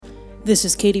This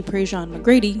is Katie Prejean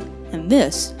McGrady, and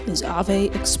this is Ave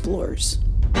Explores.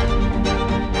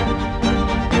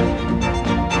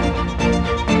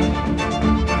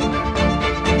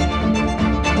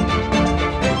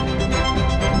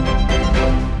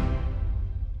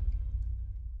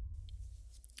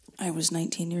 I was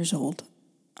 19 years old.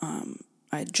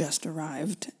 I just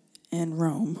arrived in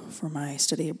Rome for my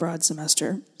study abroad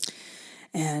semester,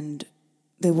 and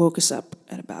they woke us up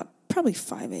at about probably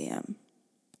 5 a.m.,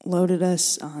 loaded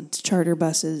us on charter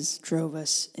buses, drove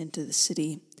us into the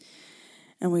city,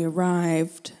 and we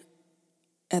arrived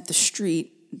at the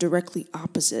street directly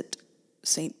opposite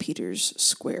St. Peter's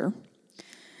Square.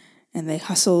 And they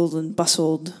hustled and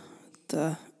bustled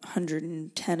the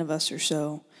 110 of us or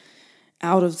so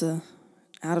out of the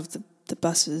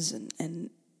buses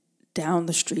and down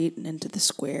the street and into the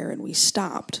square, and we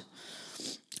stopped.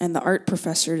 And the art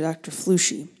professor, Dr.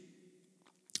 Fluschi,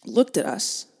 looked at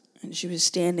us. And she was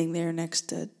standing there next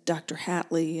to Dr.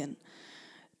 Hatley and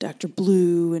Dr.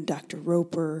 Blue and Dr.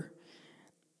 Roper.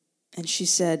 And she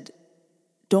said,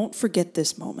 "Don't forget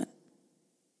this moment."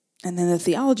 And then the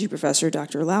theology professor,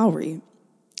 Dr. Lowry,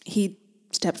 he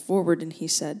stepped forward and he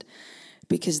said,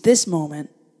 "Because this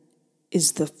moment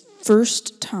is the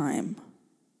first time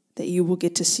that you will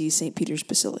get to see St. Peter's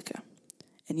Basilica.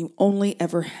 And you only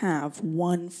ever have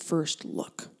one first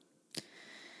look."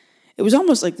 It was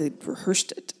almost like they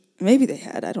rehearsed it. Maybe they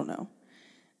had, I don't know.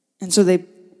 And so they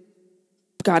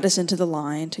got us into the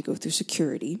line to go through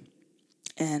security,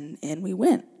 and we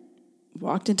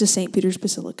walked into St. Peter's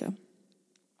Basilica.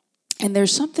 And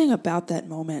there's something about that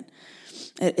moment.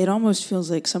 It almost feels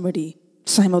like somebody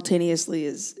simultaneously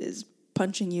is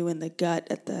punching you in the gut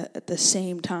at the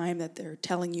same time that they're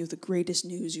telling you the greatest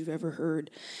news you've ever heard.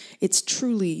 It's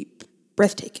truly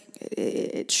breathtaking.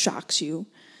 It shocks you.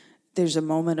 There's a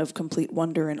moment of complete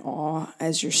wonder and awe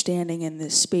as you're standing in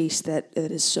this space that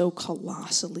is so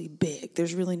colossally big.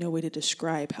 There's really no way to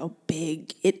describe how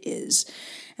big it is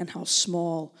and how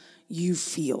small you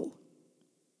feel.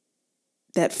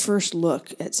 That first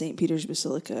look at St. Peter's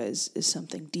Basilica is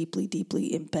something deeply,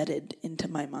 deeply embedded into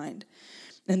my mind.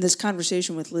 And this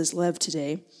conversation with Liz Lev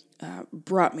today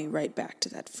brought me right back to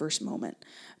that first moment,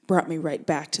 brought me right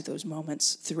back to those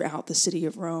moments throughout the city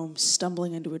of Rome,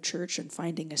 stumbling into a church and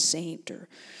finding a saint, or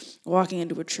walking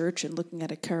into a church and looking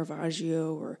at a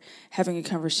Caravaggio, or having a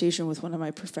conversation with one of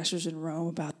my professors in Rome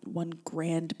about one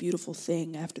grand, beautiful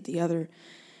thing after the other.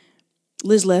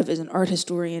 Liz Lev is an art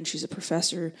historian. She's a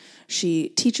professor. She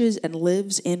teaches and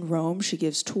lives in Rome. She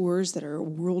gives tours that are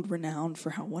world-renowned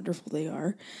for how wonderful they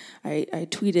are. I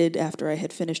tweeted after I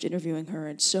had finished interviewing her,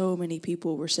 and so many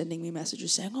people were sending me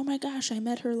messages saying, "Oh my gosh, I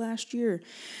met her last year."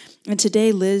 And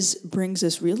today Liz brings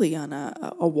us really on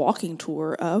a walking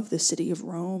tour of the city of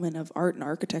Rome and of art and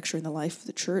architecture and the life of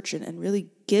the church, and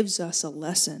really gives us a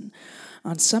lesson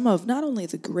on some of not only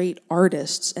the great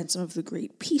artists and some of the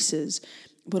great pieces,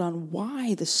 but on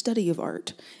why the study of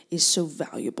art is so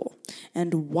valuable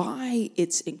and why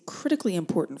it's critically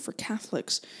important for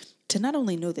Catholics to not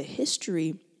only know the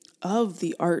history of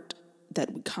the art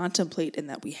that we contemplate and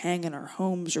that we hang in our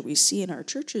homes or we see in our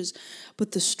churches,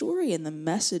 but the story and the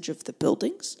message of the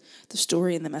buildings, the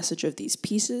story and the message of these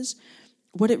pieces,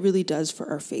 what it really does for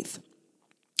our faith.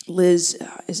 Liz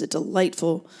is a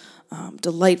delightful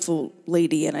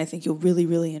lady, and I think you'll really,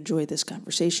 really enjoy this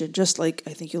conversation, just like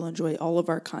I think you'll enjoy all of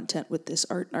our content with this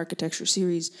art and architecture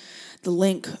series. The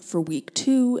link for week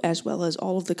 2, as well as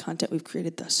all of the content we've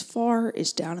created thus far,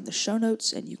 is down in the show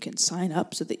notes, and you can sign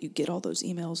up so that you get all those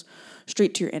emails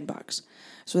straight to your inbox.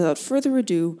 So without further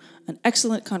ado, an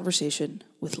excellent conversation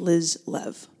with Liz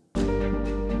Lev.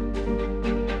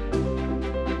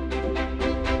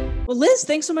 Well, Liz,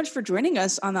 thanks so much for joining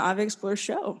us on the Ave Explore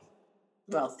show.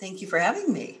 Well, thank you for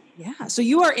having me. Yeah, so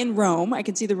you are in Rome. I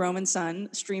can see the Roman sun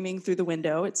streaming through the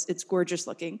window. It's gorgeous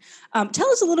looking. Tell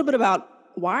us a little bit about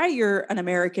why you're an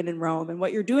American in Rome and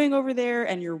what you're doing over there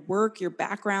and your work, your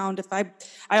background. I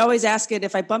always ask it,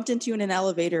 if I bumped into you in an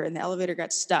elevator and the elevator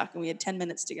got stuck and we had 10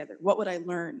 minutes together, what would I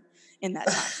learn in that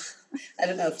time? I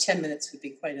don't know if 10 minutes would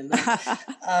be quite enough.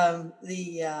 I'm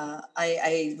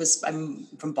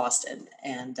from Boston,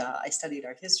 and I studied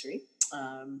art history.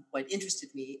 What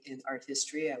interested me in art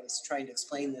history, I was trying to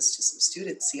explain this to some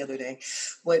students the other day,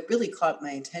 what really caught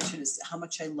my attention is how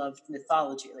much I loved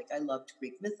mythology. Like, I loved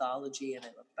Greek mythology and I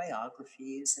loved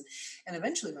biographies. And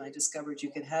eventually when I discovered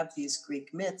you could have these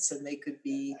Greek myths and they could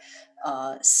be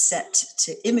set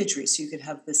to imagery, so you could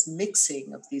have this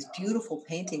mixing of these beautiful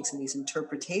paintings and these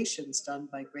interpretations done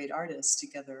by great artists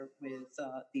together with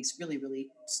these really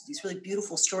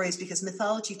beautiful stories, because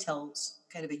mythology tells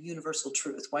kind of a universal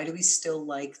truth? Why do we still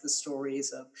like the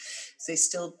stories of, they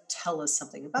still tell us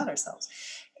something about ourselves?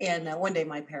 And one day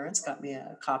my parents got me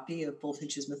a copy of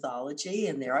Bullfinch's Mythology,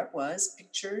 and there it was,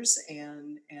 pictures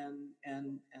and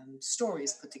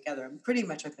stories put together. And pretty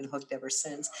much I've been hooked ever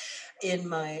since. In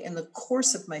the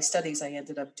course of my studies, I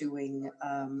ended up doing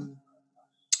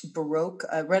Baroque,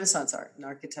 Renaissance art and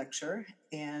architecture.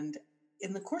 And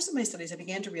in the course of my studies, I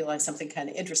began to realize something kind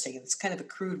of interesting. It's kind of a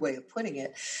crude way of putting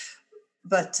it,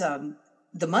 but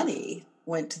the money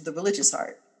went to the religious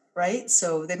art, right?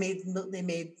 So they made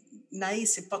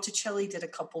nice. Botticelli did a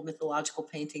couple mythological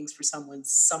paintings for someone's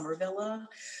summer villa.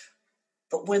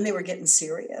 But when they were getting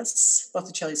serious,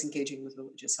 Botticelli's engaging with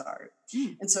religious art.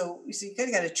 And so you kind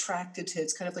of got attracted to,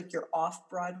 it's kind of like you're off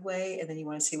Broadway, and then you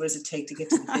want to see what does it take to get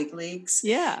to the big leagues.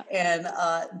 Yeah. And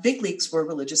big leagues were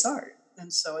religious art.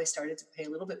 And so I started to pay a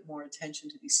little bit more attention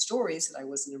to these stories that I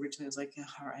wasn't originally. I was like,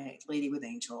 all right, Lady with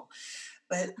Angel.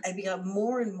 But I became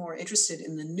more and more interested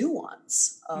in the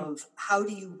nuance of how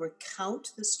do you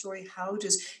recount the story? How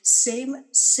does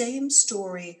same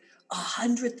story,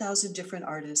 100,000 different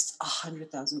artists,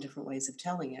 100,000 different ways of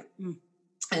telling it.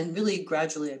 And really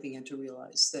gradually I began to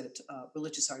realize that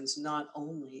religious art is not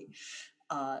only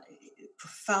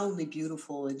profoundly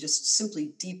beautiful and just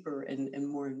simply deeper and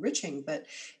more enriching, but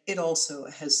it also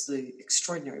has the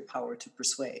extraordinary power to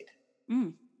persuade.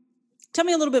 Tell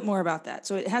me a little bit more about that.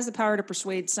 So it has the power to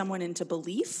persuade someone into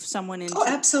belief, someone into... Oh,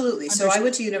 absolutely. So I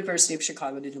went to University of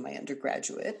Chicago to do my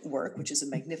undergraduate work, which is a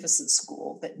magnificent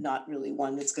school, but not really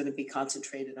one that's going to be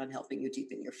concentrated on helping you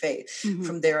deepen your faith.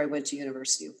 From there, I went to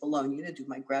University of Bologna to do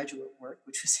my graduate work,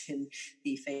 which was in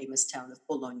the famous town of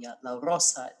Bologna, La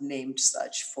Rosa, named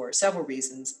such for several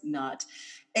reasons, not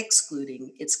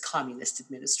excluding its communist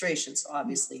administration. So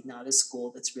obviously not a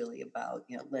school that's really about,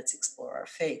 let's explore our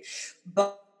faith.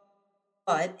 But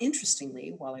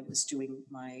interestingly, while I was doing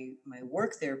my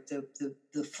work there,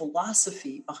 the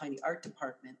philosophy behind the art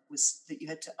department was that you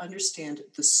had to understand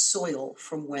the soil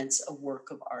from whence a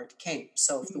work of art came.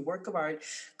 So if the work of art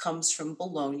comes from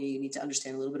Bologna, you need to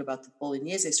understand a little bit about the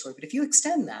Bolognese story. But if you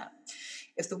extend that,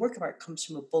 if the work of art comes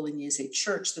from a Bolognese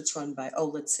church that's run by,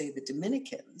 let's say the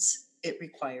Dominicans, it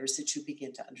requires that you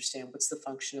begin to understand what's the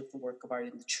function of the work of art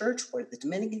in the church, what are the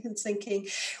Dominicans thinking,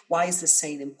 why is the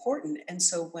saint important? And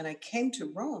so when I came to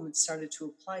Rome and started to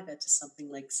apply that to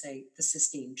something like, say, the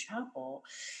Sistine Chapel,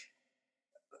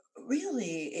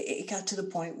 really it got to the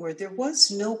point where there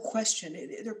was no question.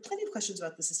 There are plenty of questions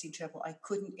about the Sistine Chapel I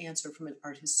couldn't answer from an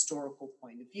art historical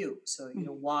point of view. So,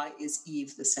 why is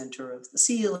Eve the center of the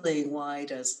ceiling? Why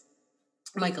does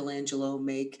Michelangelo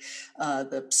make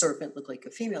the serpent look like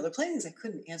a female? There are plenty of things I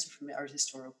couldn't answer from an art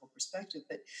historical perspective,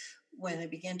 but when I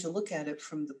began to look at it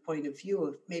from the point of view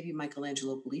of maybe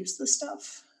Michelangelo believes this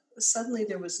stuff, suddenly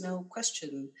there was no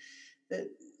question that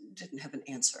didn't have an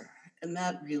answer. And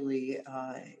that really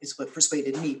is what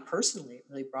persuaded me personally. It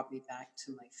really brought me back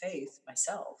to my faith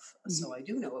myself. So I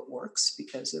do know it works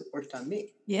because it worked on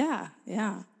me. Yeah.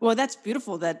 Well, that's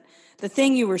beautiful that the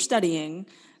thing you were studying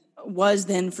was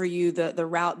then for you the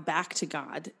route back to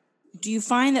God. Do you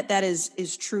find that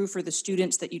is true for the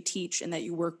students that you teach and that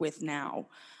you work with now?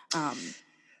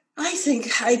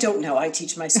 I don't know. I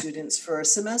teach my students for a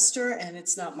semester, and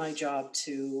it's not my job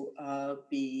to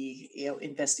be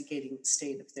investigating the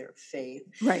state of their faith.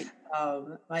 Right.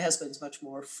 My husband's much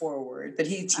more forward, but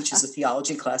he teaches a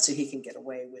theology class, so he can get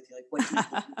away with what do you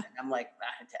believe? And I'm like,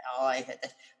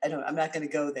 I'm not going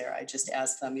to go there. I just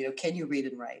ask them, can you read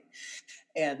and write?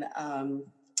 And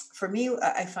for me,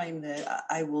 I find that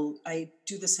I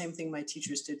do the same thing my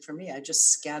teachers did for me. I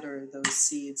just scatter those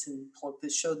seeds and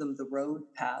show them the road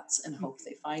paths and hope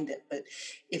they find it. But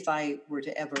if I were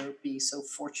to ever be so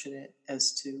fortunate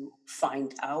as to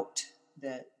find out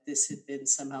that this had been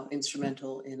somehow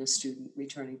instrumental in a student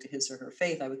returning to his or her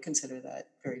faith, I would consider that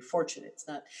very fortunate. It's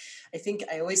not,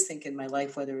 I always think in my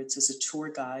life, whether it's as a tour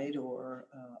guide or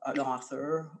an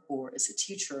author or as a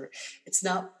teacher, it's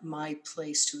not my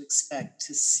place to expect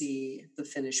to see the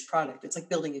finished product. It's like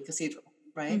building a cathedral,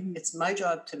 right? It's my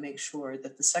job to make sure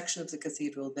that the section of the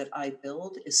cathedral that I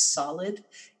build is solid,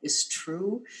 is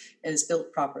true, and is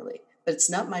built properly. But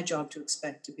it's not my job to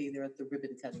expect to be there at the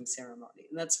ribbon cutting ceremony.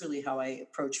 And that's really how I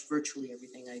approach virtually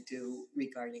everything I do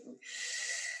regarding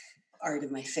art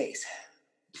of my faith.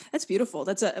 That's beautiful.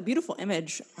 That's a beautiful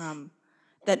image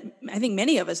that I think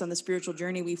many of us on the spiritual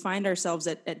journey, we find ourselves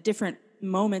at different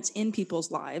moments in people's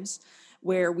lives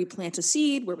where we plant a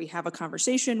seed, where we have a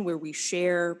conversation, where we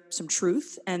share some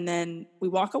truth, and then we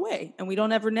walk away and we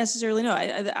don't ever necessarily know.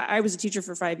 I was a teacher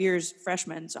for 5 years,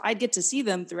 freshmen, so I'd get to see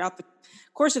them throughout the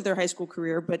course of their high school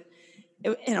career, but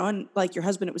And like your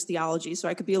husband, it was theology, so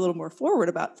I could be a little more forward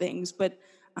about things. But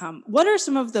what are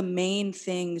some of the main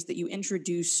things that you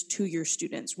introduce to your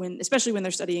students especially when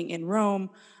they're studying in Rome?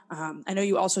 I know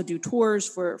you also do tours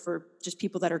for just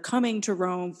people that are coming to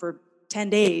Rome for 10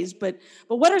 days, but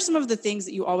what are some of the things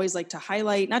that you always like to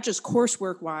highlight, not just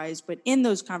coursework wise, but in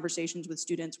those conversations with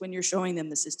students when you're showing them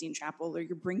the Sistine Chapel or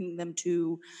you're bringing them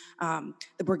to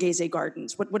the Borghese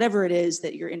Gardens, whatever it is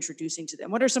that you're introducing to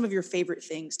them? What are some of your favorite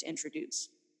things to introduce?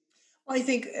 Well, I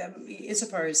think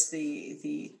insofar as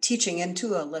the teaching and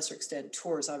to a lesser extent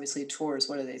tours, obviously tours,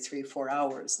 what are they, 3 4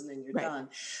 hours, and then you're Right. done.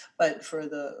 But for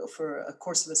a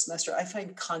course of a semester, I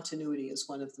find continuity is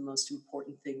one of the most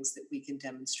important things that we can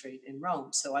demonstrate in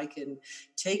Rome. So I can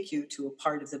take you to a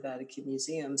part of the Vatican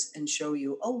museums and show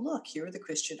you, oh look, here are the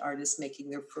Christian artists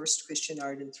making their first Christian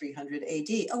art in 300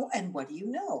 AD. Oh, and what do you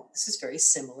know? This is very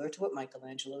similar to what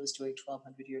Michelangelo is doing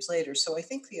 1200 years later. So I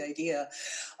think the idea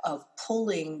of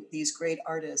pulling these great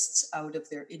artists out of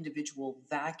their individual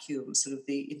vacuum, sort of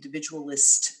the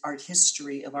individualist art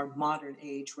history of our modern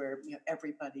age, where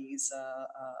everybody's a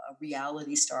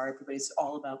reality star, everybody's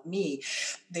all about me.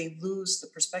 They lose the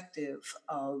perspective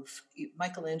of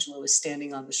Michelangelo is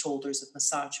standing on the shoulders of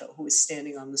Masaccio, who is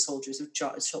standing on the shoulders of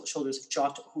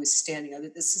Giotto, who is standing on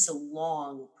it. This is a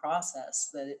long process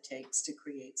that it takes to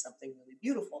create something really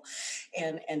beautiful,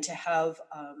 and to have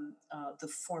the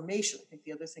formation. I think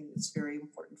the other thing that's very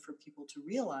important for people to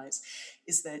realize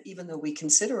is that even though we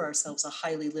consider ourselves a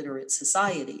highly literate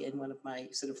society, and one of my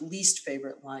sort of least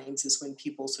favorite lines is when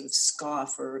people sort of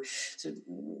scoff or sort of,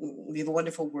 we have a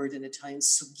wonderful word in Italian,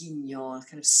 sogghigno,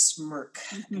 kind of smirk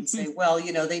and say, well,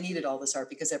 they needed all this art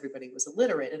because everybody was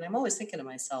illiterate. And I'm always thinking to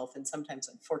myself, and sometimes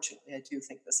unfortunately I do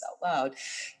think this out loud,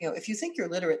 if you think you're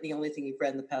literate and the only thing you've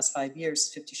read in the past 5 years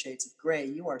is 50 Shades of Grey,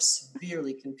 you are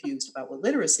severely confused about what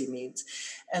literacy means.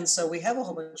 And so we have a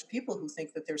whole bunch of people who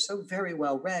think that they're so very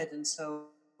well read and so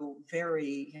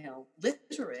very,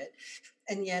 literate.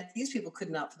 And yet these people could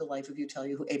not for the life of you tell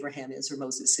you who Abraham is or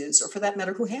Moses is, or for that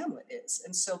matter, who Hamlet is.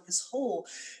 And so this whole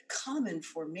common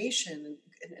formation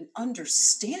and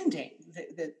understanding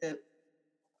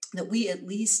that we, at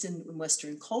least in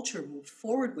Western culture, moved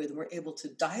forward with and were able to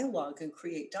dialogue and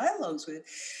create dialogues with,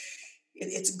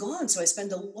 it's gone. So I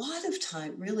spend a lot of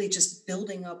time really just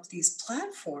building up these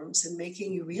platforms and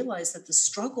making you realize that the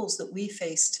struggles that we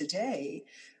face today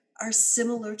are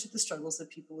similar to the struggles that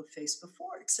people have faced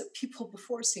before, except people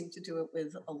before seem to do it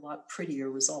with a lot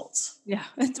prettier results. Yeah,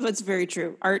 that's very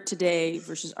true. Art today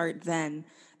versus art then.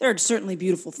 There are certainly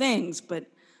beautiful things, but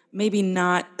maybe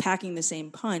not packing the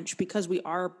same punch because we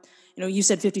are, you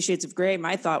said 50 Shades of Grey.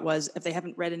 My thought was if they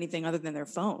haven't read anything other than their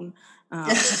phone.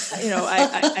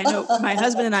 I know my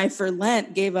husband and I for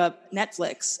Lent gave up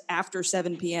Netflix after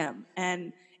 7 p.m.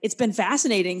 And it's been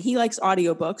fascinating. He likes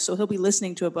audiobooks, so he'll be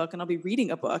listening to a book and I'll be reading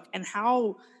a book, and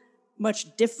how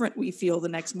much different we feel the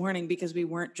next morning because we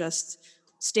weren't just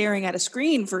staring at a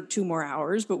screen for 2 more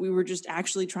hours, but we were just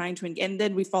actually trying to, and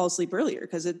then we fall asleep earlier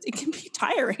because it can be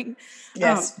tiring.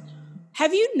 Yes.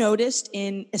 Have you noticed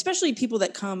especially people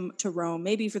that come to Rome,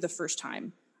 maybe for the first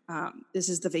time, this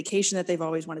is the vacation that they've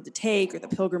always wanted to take or the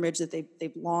pilgrimage that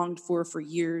they've longed for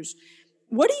years.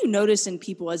 What do you notice in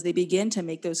people as they begin to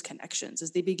make those connections,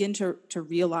 as they begin to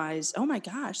realize, oh my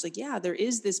gosh, there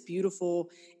is this beautiful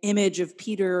image of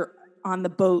Peter on the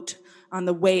boat on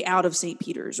the way out of St.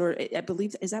 Peter's, or I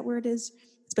believe, is that where it is?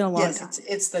 It's been a long time. Yes,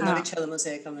 it's the Novicella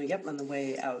Mosaic on the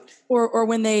way out. Or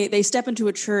when they step into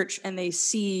a church and they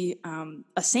see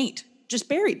a saint just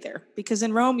buried there, because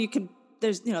in Rome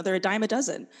they're a dime a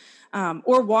dozen.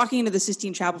 Or walking into the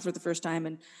Sistine Chapel for the first time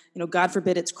and, God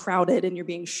forbid it's crowded and you're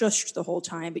being shushed the whole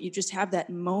time, but you just have that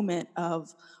moment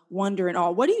of wonder and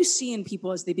awe. What do you see in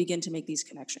people as they begin to make these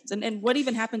connections? And what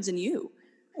even happens in you?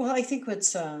 Well, I think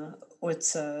what's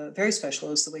very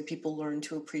special is the way people learn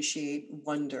to appreciate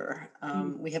wonder.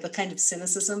 We have a kind of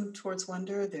cynicism towards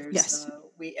wonder. Yes.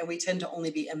 We tend to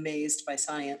only be amazed by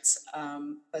science,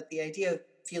 but the idea of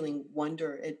feeling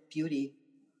wonder at beauty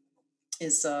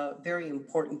is a very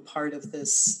important part of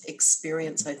this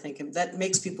experience, I think, and that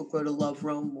makes people grow to love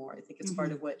Rome more. I think it's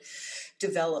part of what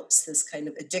develops this kind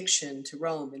of addiction to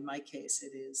Rome. In my case,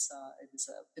 it is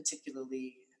a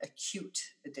particularly acute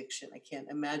addiction. I can't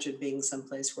imagine being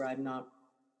someplace where I'm not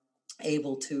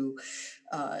able to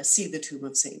see the tomb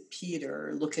of St.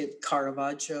 Peter, look at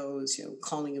Caravaggio's,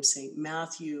 Calling of St.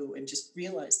 Matthew, and just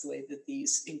realize the way that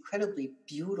these incredibly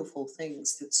beautiful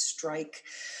things that strike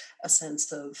a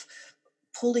sense of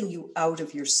pulling you out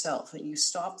of yourself, and you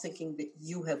stop thinking that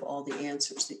you have all the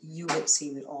answers, that you have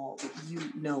seen it all, that you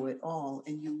know it all,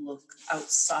 and you look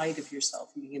outside of yourself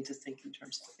and begin to think in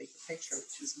terms of the bigger picture,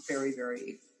 which is very,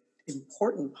 very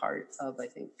important part of, I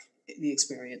think, the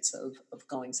experience of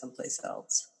going someplace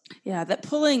else. Yeah,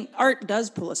 art does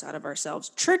pull us out of ourselves.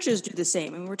 Churches do the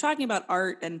same. I mean, we're talking about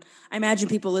art, and I imagine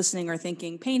people listening are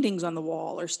thinking paintings on the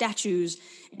wall or statues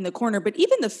in the corner, but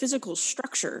even the physical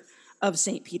structure of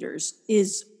St. Peter's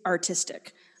is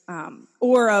artistic,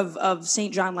 or of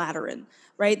St. John Lateran,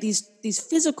 right? These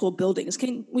physical buildings.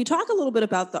 Can we talk a little bit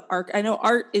about the art? I know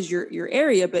art is your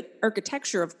area, but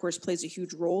architecture, of course, plays a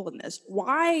huge role in this.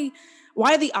 Why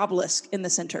the obelisk in the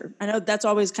center? I know that's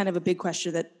always kind of a big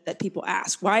question that people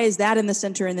ask. Why is that in the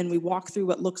center? And then we walk through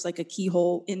what looks like a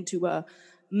keyhole into a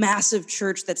massive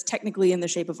church that's technically in the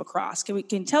shape of a cross. Can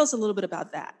you tell us a little bit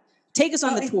about that? Take us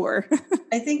on the tour.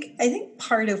 I think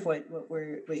part of what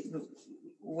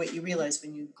you realize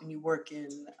when you work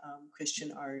in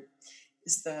Christian art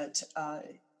is that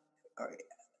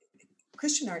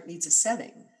Christian art needs a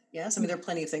setting. Yes, I mean, there are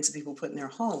plenty of things that people put in their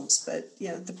homes, but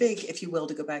the big, if you will,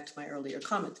 to go back to my earlier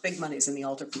comment, the big money is in the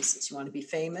altarpieces. You want to be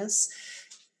famous,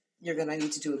 you're going to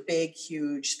need to do a big,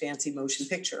 huge, fancy motion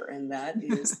picture, and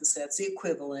that's the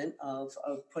equivalent of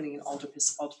putting an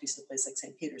altarpiece in a place like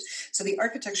St. Peter's. So the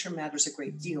architecture matters a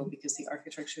great deal because the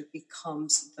architecture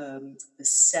becomes the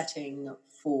setting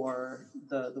for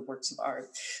the works of art.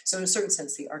 So in a certain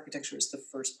sense, the architecture is the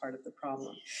first part of the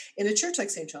problem. In a church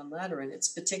like St. John Lateran, it's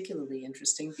particularly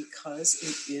interesting because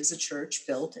it is a church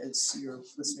built, as your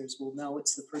listeners will know,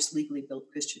 it's the first legally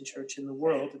built Christian church in the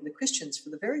world. And the Christians, for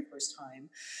the very first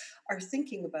time, are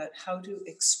thinking about how to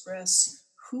express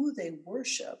who they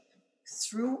worship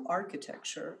through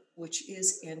architecture, which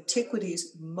is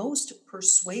antiquity's most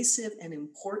persuasive and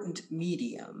important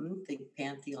medium. Think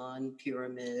Pantheon,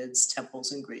 pyramids,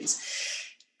 temples in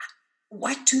Greece.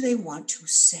 What do they want to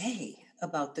say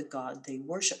about the God they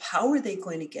worship? How are they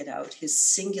going to get out his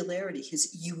singularity,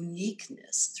 his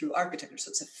uniqueness through architecture? So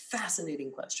it's a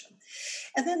fascinating question.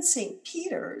 And then St.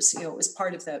 Peter's, was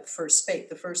part of that first spate.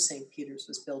 The first St. Peter's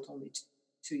was built only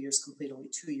 2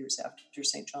 years after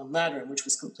St. John Lateran, which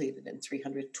was completed in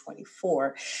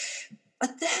 324.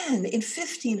 But then in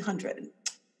 1500,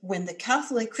 when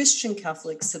the Christian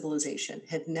Catholic civilization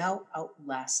had now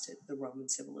outlasted the Roman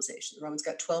civilization, the Romans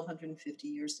got 1,250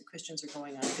 years, the Christians are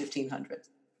going on 1,500.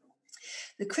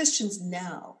 The Christians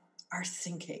now are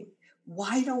thinking,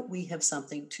 why don't we have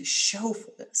something to show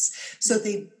for this? So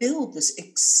they build this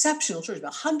exceptional church,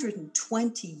 about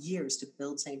 120 years to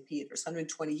build St. Peter's,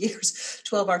 120 years,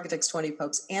 12 architects, 20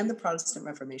 popes, and the Protestant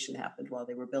Reformation happened while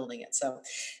they were building it. So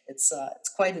it's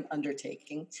quite an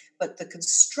undertaking. But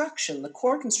the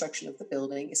core construction of the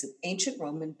building is an ancient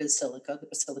Roman basilica, the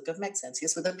Basilica of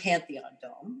Maxentius, with a Pantheon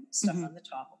dome stuck on the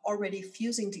top, already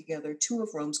fusing together two of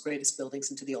Rome's greatest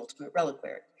buildings into the ultimate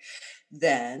reliquary.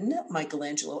 Then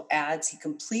Michelangelo he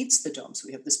completes the dome. So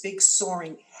we have this big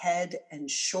soaring head and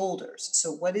shoulders.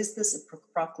 So what is this? A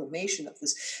proclamation of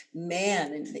this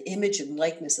man in the image and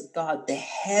likeness of God, the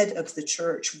head of the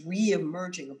church,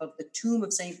 re-emerging above the tomb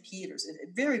of St. Peter's.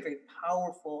 A very, very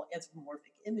powerful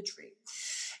anthropomorphic imagery.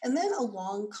 And then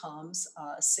along comes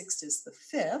Sixtus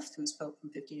V, who's Pope from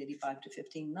 1585 to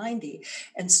 1590,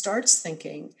 and starts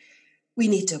thinking, we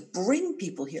need to bring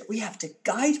people here. We have to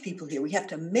guide people here. We have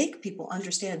to make people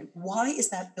understand, why is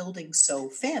that building so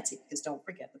fancy? Because don't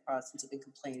forget, the Protestants have been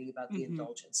complaining about the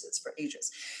indulgences for ages.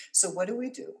 So what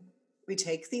do? We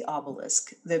take the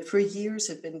obelisk that for years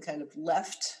had been kind of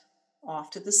left off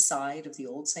to the side of the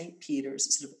old St. Peter's,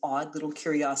 a sort of odd little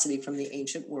curiosity from the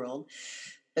ancient world.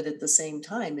 But at the same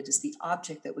time, it is the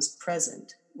object that was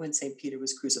present when St. Peter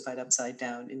was crucified upside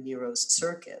down in Nero's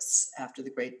circus after the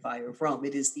Great Fire of Rome.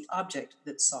 It is the object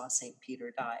that saw St.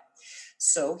 Peter die.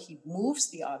 So he moves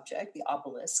the object, the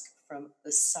obelisk, from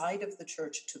the side of the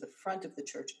church to the front of the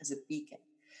church as a beacon.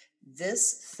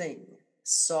 This thing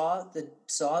saw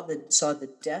the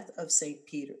death of St.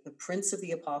 Peter, the Prince of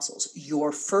the Apostles,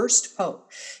 your first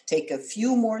pope. Take a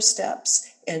few more steps,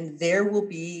 and there will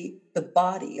be the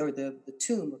body or the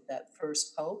tomb of that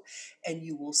first pope, and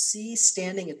you will see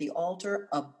standing at the altar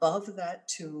above that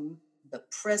tomb the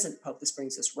present pope. This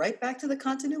brings us right back to the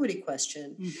continuity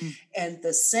question. And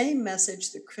the same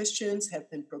message the Christians have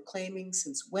been proclaiming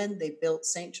since when they built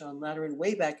St. John Lateran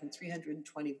way back in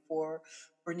 324.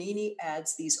 Bernini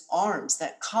adds these arms,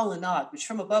 that colonnade, which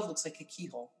from above looks like a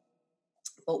keyhole.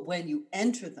 But when you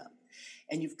enter them,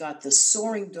 and you've got the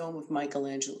soaring dome of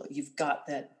Michelangelo, you've got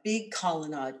that big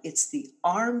colonnade, it's the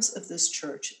arms of this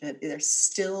church that they're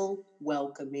still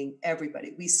welcoming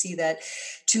everybody. We see that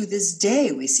to this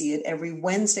day. We see it every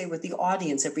Wednesday with the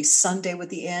audience, every Sunday with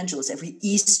the Angelus, every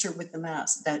Easter with the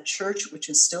Mass. That church, which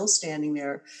is still standing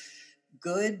there,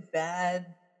 good,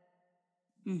 bad,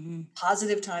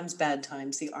 positive times, bad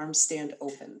times, the arms stand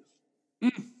open.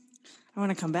 I want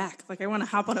to come back. Like, I want to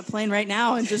hop on a plane right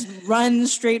now and just run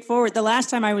straight forward. The last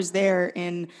time I was there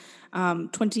in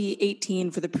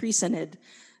 2018 for the pre-synod,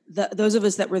 those of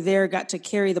us that were there got to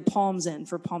carry the palms in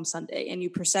for Palm Sunday, and you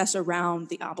process around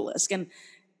the obelisk. And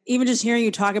even just hearing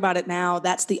you talk about it now,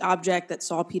 that's the object that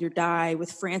saw Peter die,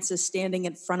 with Francis standing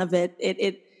in front of it.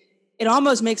 It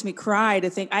almost makes me cry to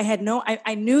think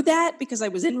I knew that because I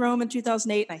was in Rome in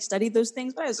 2008 and I studied those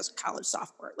things, but I was a college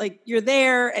sophomore. Like, you're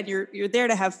there and you're there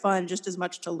to have fun just as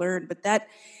much to learn, but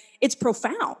it's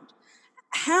profound.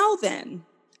 How then,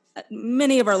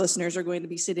 many of our listeners are going to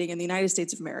be sitting in the United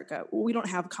States of America. We don't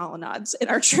have colonnades in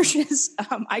our churches.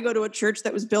 I go to a church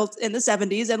that was built in the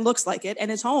 70s and looks like it,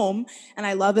 and it's home, and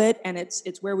I love it, and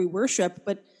it's where we worship,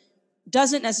 but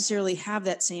doesn't necessarily have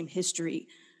that same history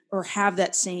or have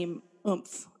that same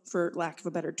oomph, for lack of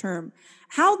a better term.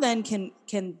 How then can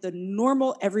the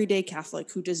normal everyday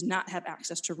Catholic who does not have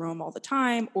access to Rome all the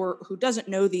time, or who doesn't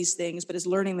know these things but is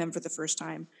learning them for the first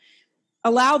time,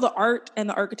 allow the art and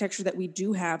the architecture that we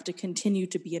do have to continue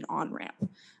to be an on-ramp?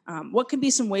 What can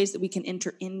be some ways that we can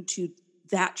enter into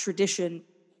that tradition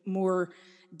more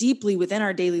deeply within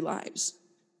our daily lives?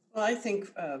 Well, I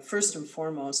think first and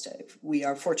foremost, we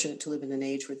are fortunate to live in an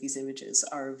age where these images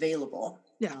are available.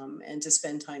 Yeah. And to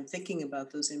spend time thinking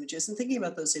about those images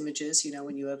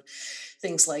when you have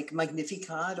things like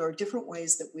Magnificat or different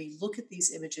ways that we look at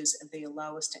these images and they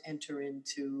allow us to enter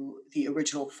into the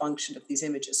original function of these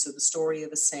images. So the story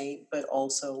of a saint, but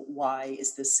also why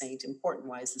is this saint important?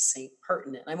 Why is this saint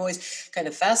pertinent? I'm always kind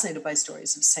of fascinated by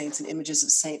stories of saints and images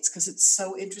of saints because it's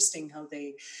so interesting how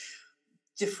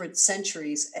different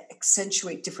centuries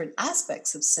accentuate different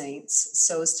aspects of saints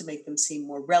so as to make them seem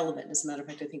more relevant. As a matter of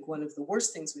fact, I think one of the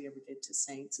worst things we ever did to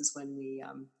saints is when we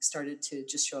started to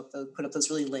just put up those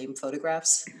really lame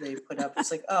photographs they put up. It's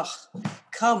like, oh,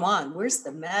 come on, where's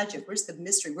the magic? Where's the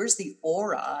mystery? Where's the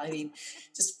aura? I mean,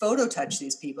 just Photoshop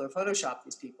these people a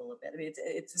bit. I mean,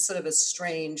 it's sort of a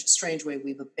strange way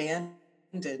we've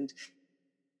abandoned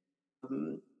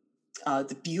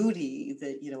the beauty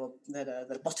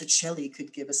that Botticelli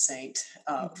could give a saint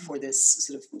for this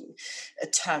sort of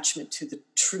attachment to the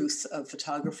truth of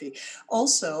photography.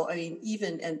 Also, I mean,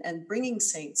 even and bringing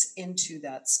saints into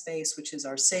that space, which is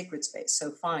our sacred space.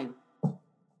 So fine,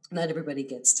 not everybody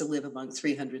gets to live among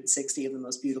 360 of the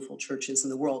most beautiful churches in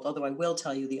the world. Although I will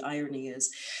tell you, the irony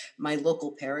is my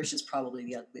local parish is probably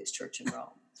the ugliest church in Rome.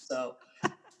 So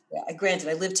yeah, granted,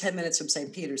 I live 10 minutes from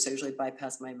St. Peter's, so I usually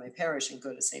bypass my parish and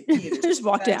go to St. Peter's. Just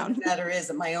walk down. The matter is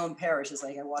that my own parish is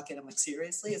like, I walk in, I'm like,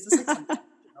 seriously? Is this like some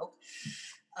joke?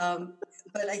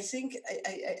 But I think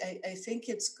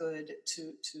it's good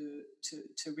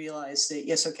to realize that,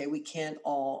 yes, okay, we can't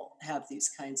all have these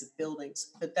kinds of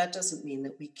buildings, but that doesn't mean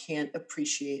that we can't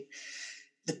appreciate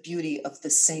the beauty of the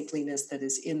saintliness that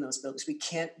is in those buildings. We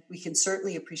can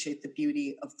certainly appreciate the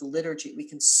beauty of the liturgy. We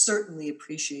can certainly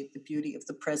appreciate the beauty of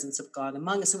the presence of God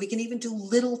among us. And we can even do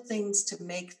little things to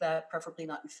make that, preferably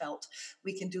not in felt.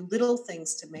 We can do little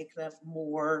things to make that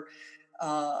more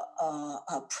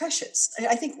precious.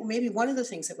 I think maybe one of the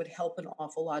things that would help an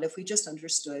awful lot if we just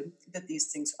understood that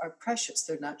these things are precious.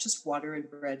 They're not just water and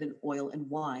bread and oil and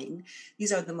wine.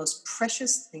 These are the most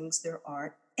precious things there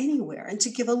are anywhere. And to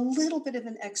give a little bit of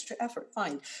an extra effort,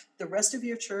 fine. The rest of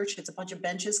your church, it's a bunch of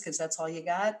benches because that's all you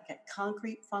got. Get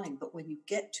concrete, fine. But when you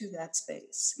get to that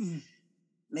space,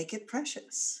 make it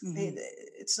precious. Mm-hmm.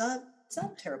 It's not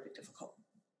terribly difficult.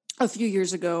 A few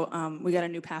years ago, we got a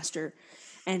new pastor,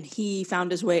 and he found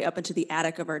his way up into the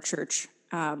attic of our church.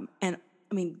 And I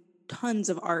mean, tons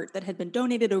of art that had been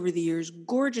donated over the years,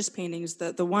 gorgeous paintings.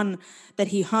 The one that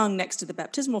he hung next to the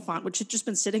baptismal font, which had just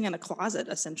been sitting in a closet,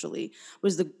 essentially,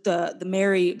 was the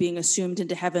Mary being assumed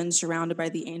into heaven, surrounded by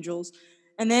the angels.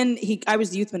 And then I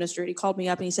was the youth minister, and he called me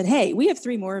up and he said, "Hey, we have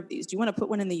 3 more of these. Do you want to put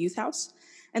one in the youth house?"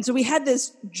 And so we had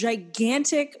this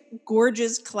gigantic,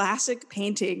 gorgeous, classic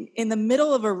painting in the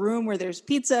middle of a room where there's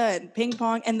pizza and ping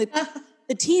pong, and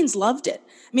the teens loved it.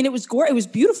 I mean, it was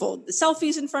beautiful. The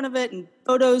selfies in front of it and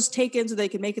photos taken so they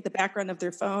could make it the background of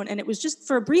their phone. And it was just,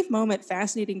 for a brief moment,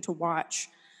 fascinating to watch.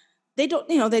 They'd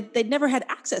never had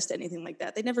access to anything like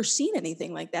that. They'd never seen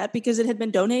anything like that because it had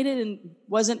been donated and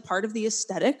wasn't part of the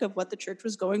aesthetic of what the church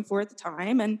was going for at the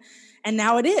time. And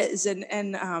now it is.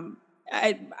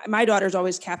 My daughter's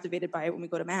always captivated by it when we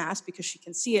go to Mass because she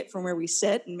can see it from where we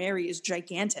sit, and Mary is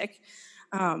gigantic.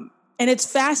 And it's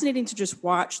fascinating to just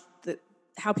watch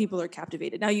how people are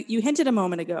captivated. Now, you hinted a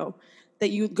moment ago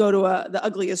that you go to the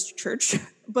ugliest church,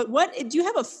 but do you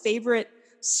have a favorite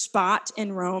spot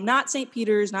in Rome? Not St.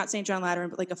 Peter's, not St. John Lateran,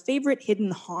 but like a favorite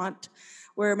hidden haunt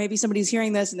where maybe somebody's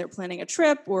hearing this and they're planning a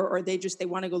trip, or they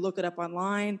want to go look it up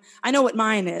online. I know what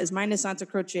mine is. Mine is Santa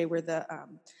Croce, where the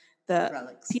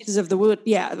Relics. pieces of the wood,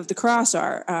 of the cross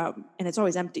are, and it's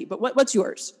always empty. But what's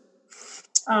yours?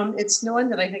 It's one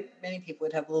that I think many people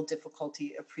would have a little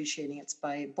difficulty appreciating. It's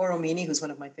by Borromini, who's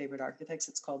one of my favorite architects.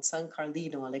 It's called San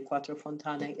Carlino alle Quattro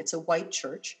Fontane. It's a white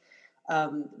church,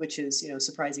 which is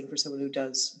surprising for someone who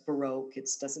does Baroque. It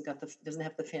doesn't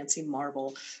have the fancy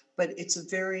marble, but it's a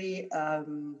very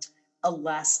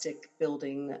elastic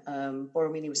building.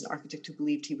 Borromini was an architect who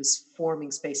believed he was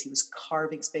forming space, he was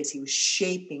carving space, he was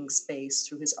shaping space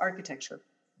through his architecture.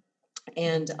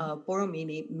 And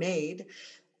Borromini made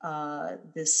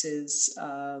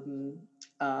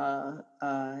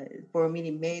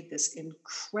Borromini made this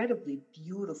incredibly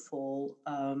beautiful.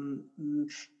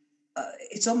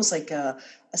 It's almost like a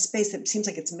space that seems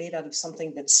like it's made out of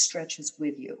something that stretches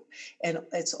with you, and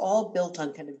it's all built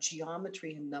on kind of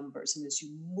geometry and numbers. And as you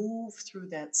move through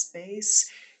that space,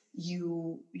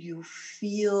 you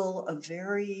feel a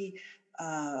very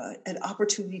an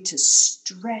opportunity to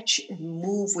stretch and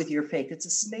move with your faith. It's a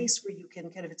space where you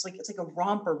can it's like a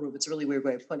romper room. It's a really weird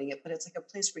way of putting it, but it's like a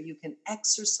place where you can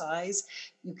exercise,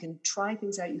 you can try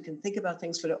things out, you can think about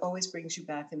things, but it always brings you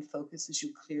back and focuses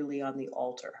you clearly on the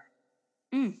altar.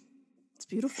 It's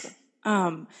beautiful.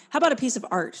 How about a piece of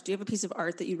art? Do you have a piece of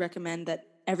art that you recommend that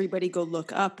everybody go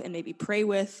look up and maybe pray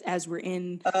with as we're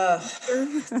in?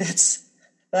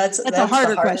 That's a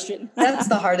harder question. That's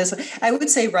the hardest. I would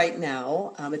say right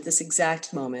now, at this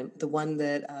exact moment, the one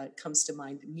that comes to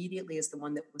mind immediately is the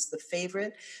one that was the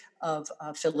favorite of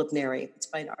Philip Neri. It's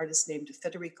by an artist named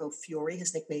Federico Fiori.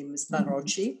 His nickname is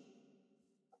Barocci.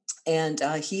 And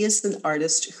he is an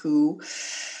artist who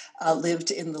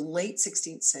lived in the late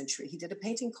 16th century. He did a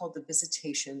painting called The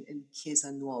Visitation in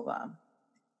Chiesa Nuova.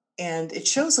 And it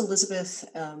shows Elizabeth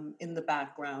in the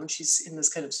background. She's in this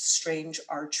kind of strange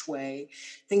archway.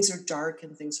 Things are dark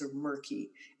and things are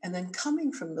murky. And then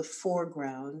coming from the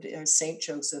foreground are St.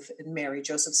 Joseph and Mary.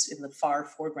 Joseph's in the far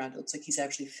foreground. It looks like he's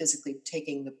actually physically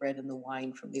taking the bread and the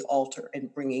wine from the altar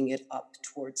and bringing it up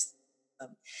towards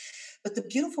them. But the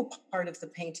beautiful part of the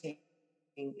painting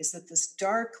is that this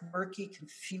dark, murky,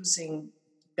 confusing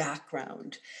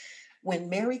background, when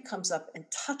Mary comes up and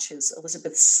touches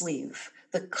Elizabeth's sleeve,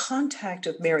 the contact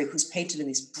of Mary, who's painted in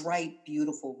these bright,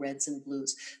 beautiful reds and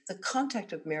blues, the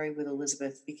contact of Mary with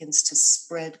Elizabeth begins to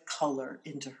spread color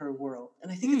into her world.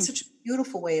 And I think it's such a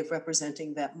beautiful way of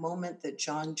representing that moment that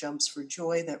John jumps for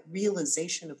joy, that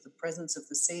realization of the presence of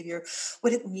the Savior,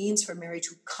 what it means for Mary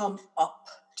to come up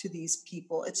to these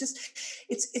people.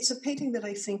 It's a painting that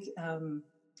I think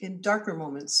in darker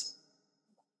moments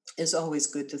is always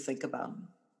good to think about.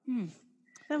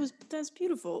 That's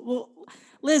beautiful. Well,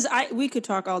 Liz, we could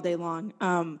talk all day long.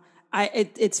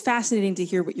 It's fascinating to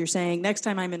hear what you're saying. Next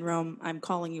time I'm in Rome, I'm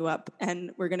calling you up,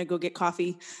 and we're going to go get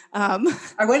coffee. All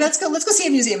right, let's go see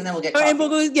a museum, and then we'll get coffee. And we'll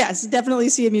go, yes, definitely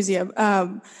see a museum.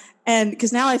 And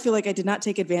because now I feel like I did not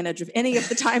take advantage of any of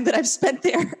the time that I've spent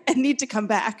there and need to come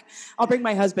back. I'll bring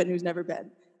my husband who's never been.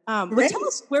 But tell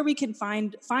us where we can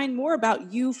find more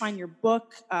about you, find your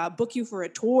book, book you for a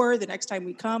tour the next time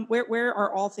we come. Where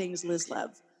are all things Liz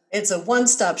Lev? It's a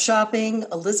one-stop shopping,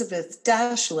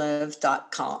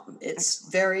 elizabeth-lev.com. It's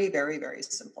very, very, very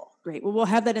simple. Great. Well, we'll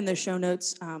have that in the show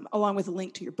notes, along with a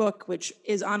link to your book, which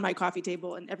is on my coffee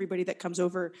table, and everybody that comes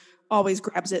over always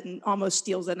grabs it and almost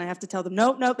steals it, and I have to tell them,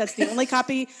 nope, that's the only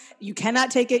copy. You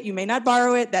cannot take it. You may not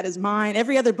borrow it. That is mine.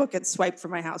 Every other book gets swiped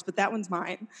from my house, but that one's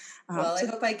mine. Well, I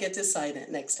hope I get to sign it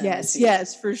next time.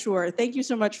 Yes, for sure. Thank you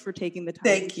so much for taking the time.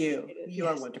 Thank you. You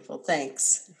are wonderful.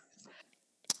 Thanks.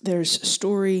 There's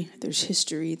story, there's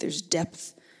history, there's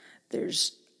depth,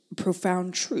 there's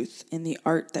profound truth in the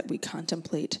art that we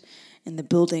contemplate, in the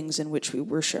buildings in which we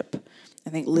worship. I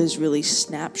think Liz really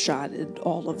snapshotted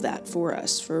all of that for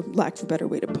us, for lack of a better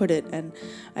way to put it, and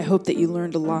I hope that you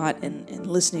learned a lot in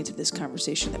listening to this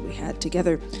conversation that we had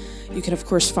together. You can, of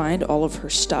course, find all of her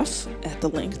stuff at the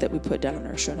link that we put down in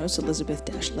our show notes,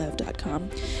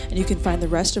 elizabeth-lev.com, and you can find the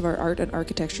rest of our art and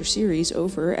architecture series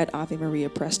over at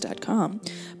avemariapress.com,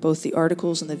 both the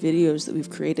articles and the videos that we've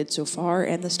created so far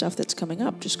and the stuff that's coming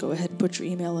up. Just go ahead and put your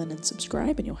email in and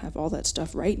subscribe, and you'll have all that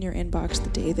stuff right in your inbox the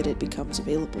day that it becomes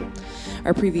available.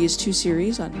 Our previous 2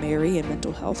 series on Mary and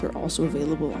mental health are also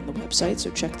available on the website, so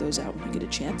check those out when you get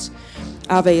a chance.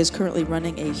 Ave is currently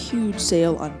running a huge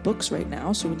sale on books right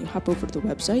now, so when you hop over to the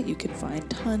website, you can find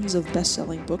tons of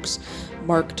best-selling books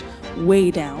marked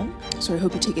way down. So I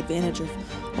hope you take advantage of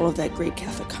all of that great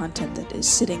Catholic content that is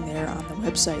sitting there on the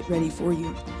website ready for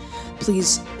you.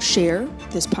 Please share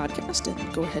this podcast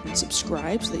and go ahead and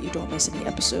subscribe so that you don't miss any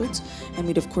episodes. And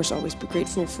we'd, of course, always be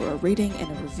grateful for a rating and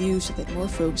a review so that more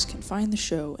folks can find the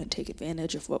show and take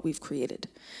advantage of what we've created.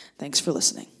 Thanks for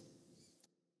listening.